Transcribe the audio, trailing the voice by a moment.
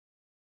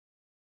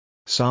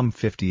Psalm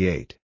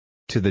 58.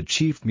 To the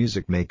chief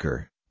music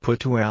maker, put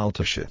to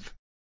Altashith.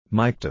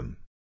 Michtam.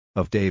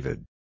 Of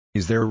David.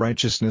 Is there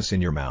righteousness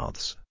in your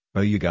mouths, O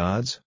you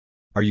gods?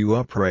 Are you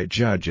upright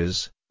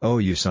judges, O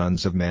you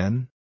sons of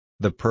men?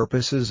 The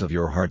purposes of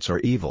your hearts are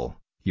evil,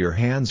 your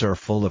hands are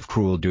full of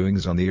cruel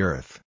doings on the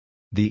earth.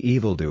 The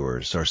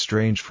evildoers are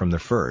strange from the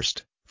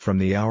first, from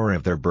the hour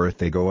of their birth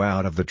they go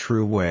out of the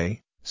true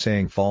way,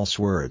 saying false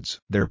words.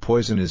 Their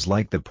poison is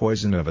like the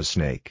poison of a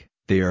snake,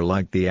 they are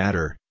like the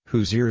adder,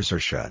 whose ears are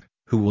shut,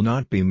 who will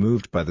not be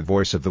moved by the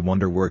voice of the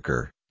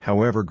wonder-worker,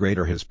 however great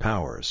are his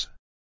powers.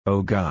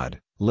 O God,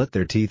 let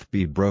their teeth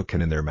be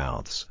broken in their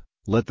mouths,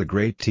 let the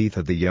great teeth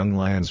of the young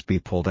lions be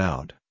pulled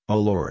out, O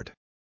Lord.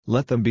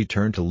 Let them be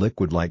turned to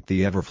liquid like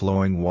the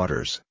ever-flowing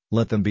waters,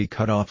 let them be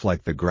cut off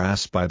like the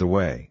grass by the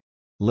way.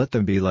 Let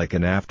them be like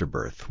an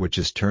afterbirth which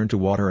is turned to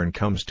water and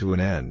comes to an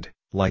end,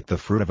 like the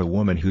fruit of a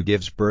woman who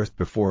gives birth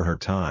before her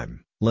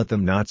time. Let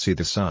them not see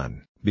the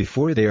sun,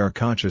 before they are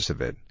conscious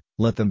of it,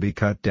 let them be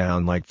cut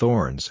down like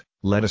thorns,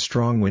 let a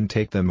strong wind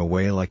take them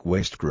away like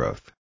waste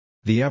growth.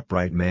 The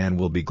upright man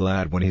will be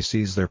glad when he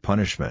sees their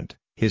punishment,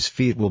 his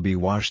feet will be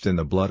washed in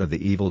the blood of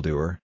the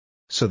evildoer.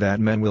 So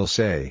that men will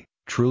say,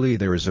 truly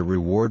there is a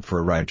reward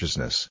for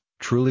righteousness,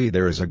 truly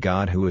there is a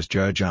God who is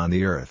judge on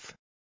the earth.